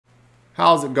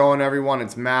How's it going, everyone?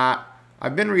 It's Matt.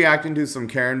 I've been reacting to some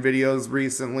Karen videos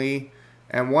recently,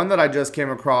 and one that I just came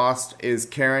across is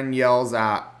Karen yells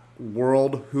at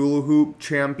World Hula Hoop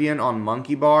Champion on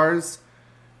monkey bars.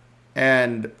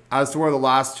 And as to where the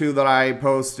last two that I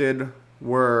posted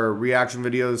were reaction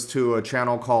videos to a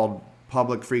channel called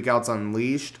Public Freakouts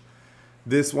Unleashed,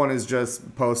 this one is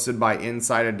just posted by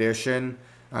Inside Edition.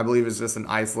 I believe it's just an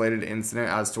isolated incident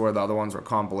as to where the other ones were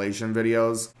compilation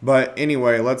videos. But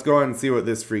anyway, let's go ahead and see what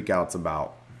this freakout's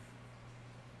about.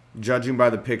 Judging by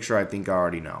the picture, I think I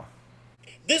already know.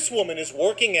 This woman is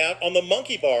working out on the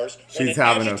monkey bars. She's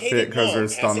having a fit because her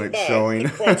stomach's showing.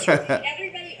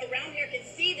 Everybody around here can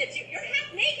see that you're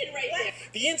half naked right there.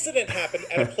 The incident happened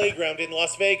at a playground in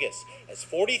Las Vegas as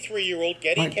 43-year-old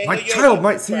Getty My child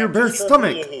might see your bare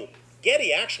stomach.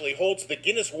 Getty actually holds the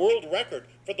Guinness World Record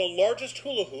for the largest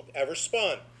hula hoop ever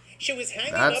spun. She was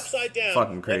hanging upside down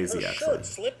fucking crazy, when her actually. shirt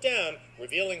slipped down,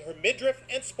 revealing her midriff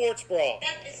and sports bra.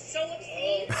 That is so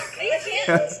obscene.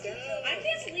 I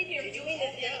can't believe you're doing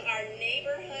this in our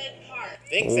neighborhood park.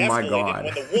 Things escalated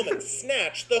when the woman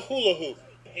snatched the hula hoop.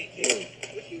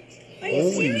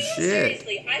 Holy shit.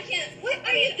 Seriously, I can't. What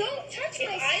are you? Don't touch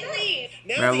my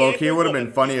stuff. Man, low-key, it would have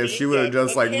been funny if she would have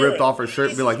just, like, ripped off her shirt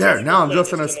and be like, there, now I'm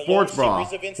just in a sports bra.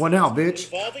 What now,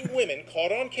 bitch? Involving women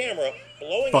caught on camera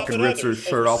blowing Fucking rips her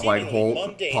shirt off like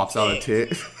Hulk, pops out a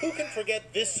tit. Who can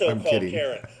forget this so-called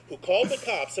Karen, who called the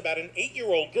cops about an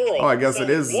 8-year-old girl? Oh, I guess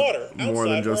it is more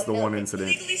than just the one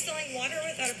incident. Illegally selling water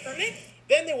without a permit?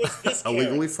 Then there was this Karen,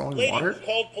 illegally selling water? who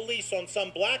called police on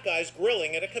some black guys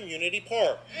grilling at a community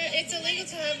park. It's illegal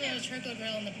to have a charcoal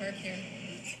grill in the park here.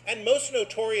 And most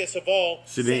notorious of all,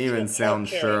 she didn't even sound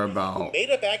sure about who made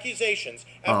up accusations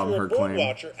after her a bird claim.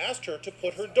 watcher asked her to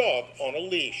put her dog on a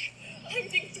leash. I'm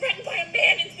being threatened by a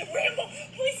man in the ramble.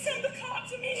 Please send the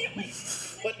cops immediately.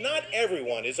 But not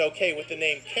everyone is okay with the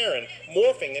name Karen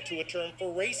morphing into a term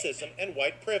for racism and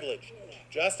white privilege.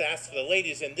 Just ask the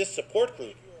ladies in this support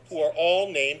group, who are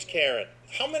all named Karen.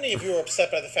 How many of you are upset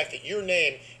by the fact that your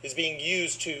name is being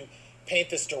used to paint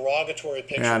this derogatory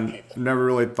picture of people? Never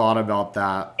really thought about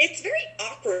that. It's very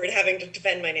awkward having to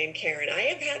defend my name, Karen. I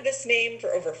have had this name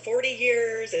for over 40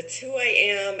 years. It's who I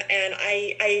am, and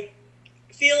I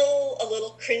feel a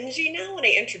little cringy now when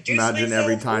I introduce myself. Imagine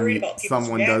every time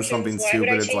someone does something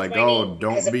stupid, it's like, oh,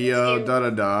 don't be a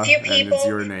da-da-da, and it's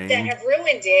your name. That have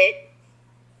ruined it,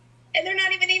 and they're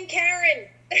not even named Karen.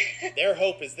 Their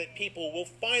hope is that people will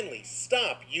finally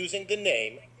stop using the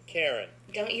name Karen.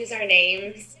 Don't use our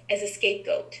names as a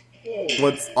scapegoat.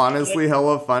 What's honestly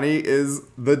hella funny is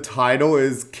the title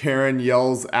is Karen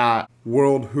yells at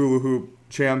World Hula Hoop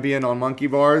Champion on monkey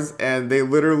bars, and they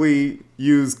literally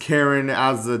use Karen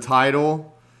as the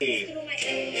title.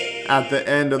 At the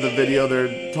end of the video,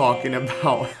 they're talking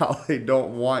about how they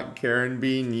don't want Karen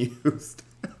being used.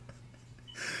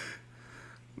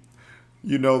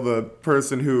 You know, the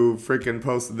person who freaking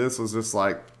posted this was just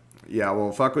like, yeah,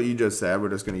 well, fuck what you just said. We're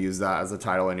just going to use that as a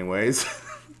title anyways.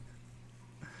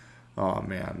 Oh,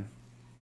 man.